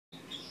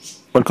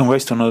Welcome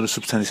guys to another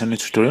substance design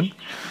tutorial.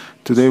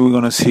 Today we're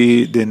gonna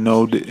see the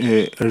node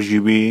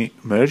RGB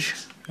merge,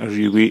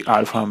 RGB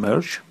alpha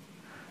merge.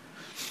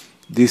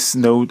 This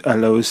node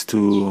allows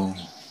to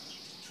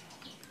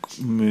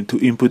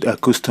input a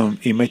custom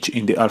image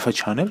in the alpha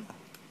channel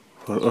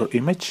for our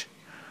image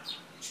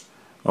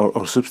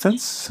or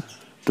substance.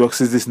 To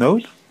access this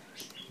node,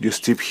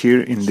 just type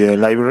here in the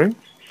library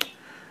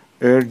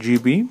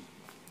RGB,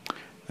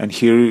 and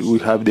here we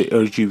have the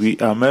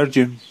RGB-A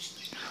Merge.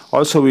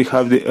 Also we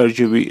have the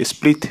RGB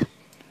split.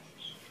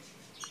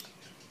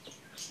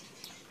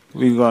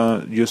 We're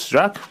gonna just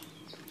drag,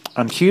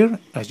 and here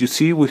as you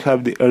see we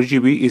have the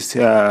RGB is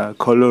a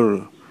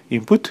color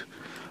input,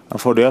 and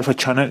for the alpha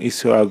channel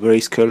is a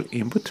grayscale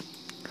input.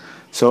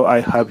 So I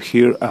have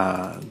here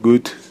a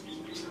good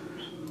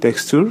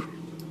texture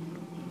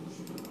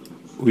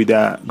with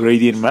a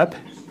gradient map.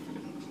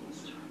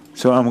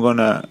 So I'm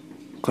gonna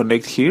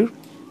connect here,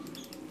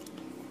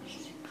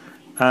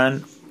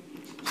 and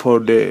for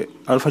the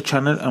alpha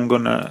channel I'm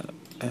gonna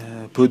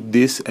put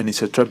this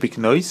anisotropic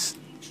noise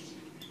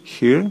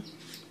here,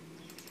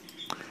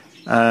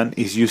 and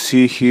as you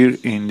see here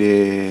in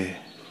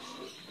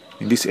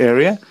this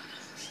area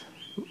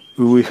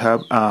we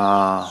have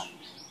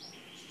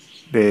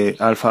the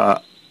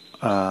alpha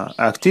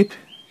active.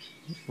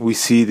 We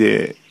see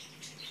the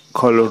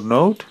color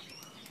node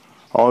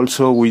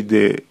also with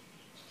the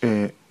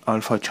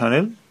alpha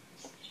channel.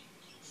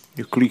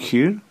 You click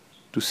here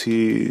to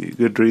see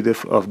get rid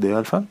of the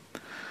alpha.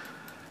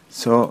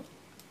 So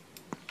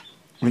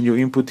when you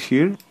input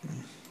here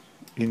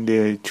in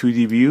the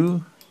 3D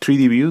view,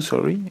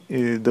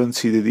 don't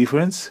see the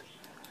difference,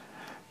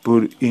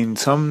 but in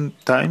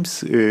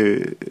sometimes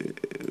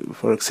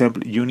for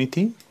example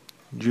Unity,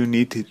 you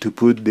need to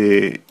put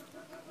the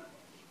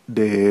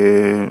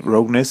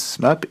roughness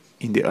map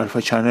in the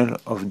alpha channel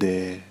of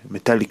the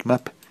metallic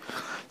map.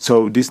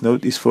 So this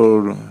node is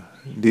for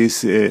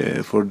this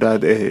for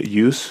that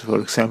use, for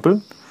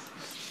example.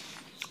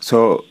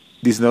 So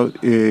this node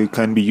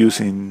can be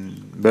used in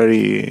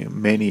very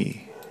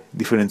many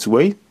different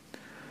ways.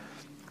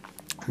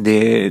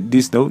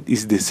 This node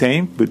is the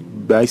same but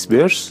vice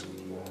versa.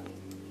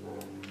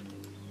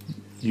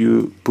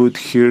 You put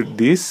here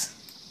this,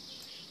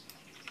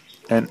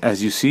 and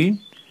as you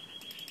see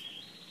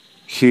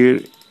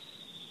here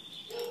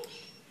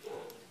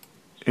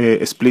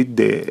split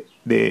the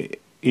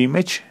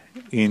image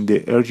in the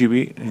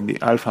RGB in the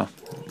alpha.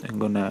 I'm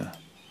gonna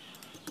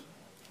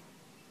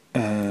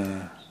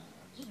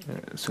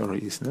sorry,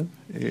 it's not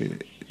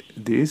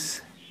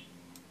this.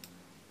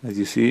 As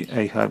you see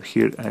I have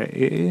here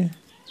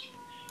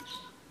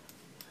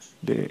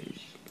the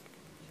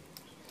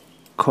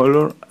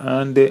color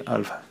and the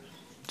alpha.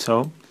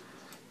 So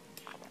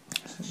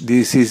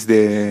this is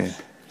the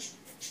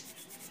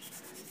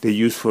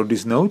use for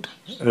this node,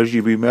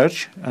 RGB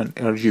merge and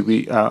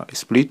RGB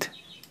split.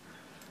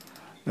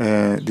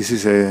 This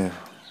is a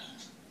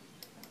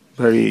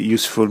very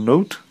useful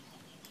node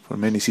for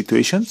many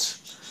situations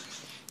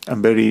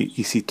and very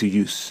easy to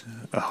use.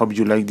 I hope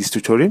you like this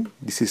tutorial.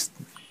 This is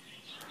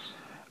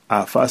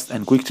a fast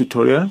and quick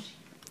tutorial.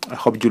 I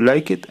hope you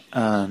like it,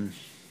 and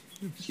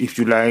if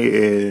you like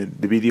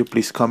the video,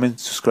 please comment,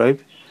 subscribe,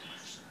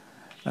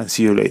 and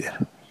see you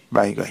later.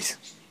 Bye guys.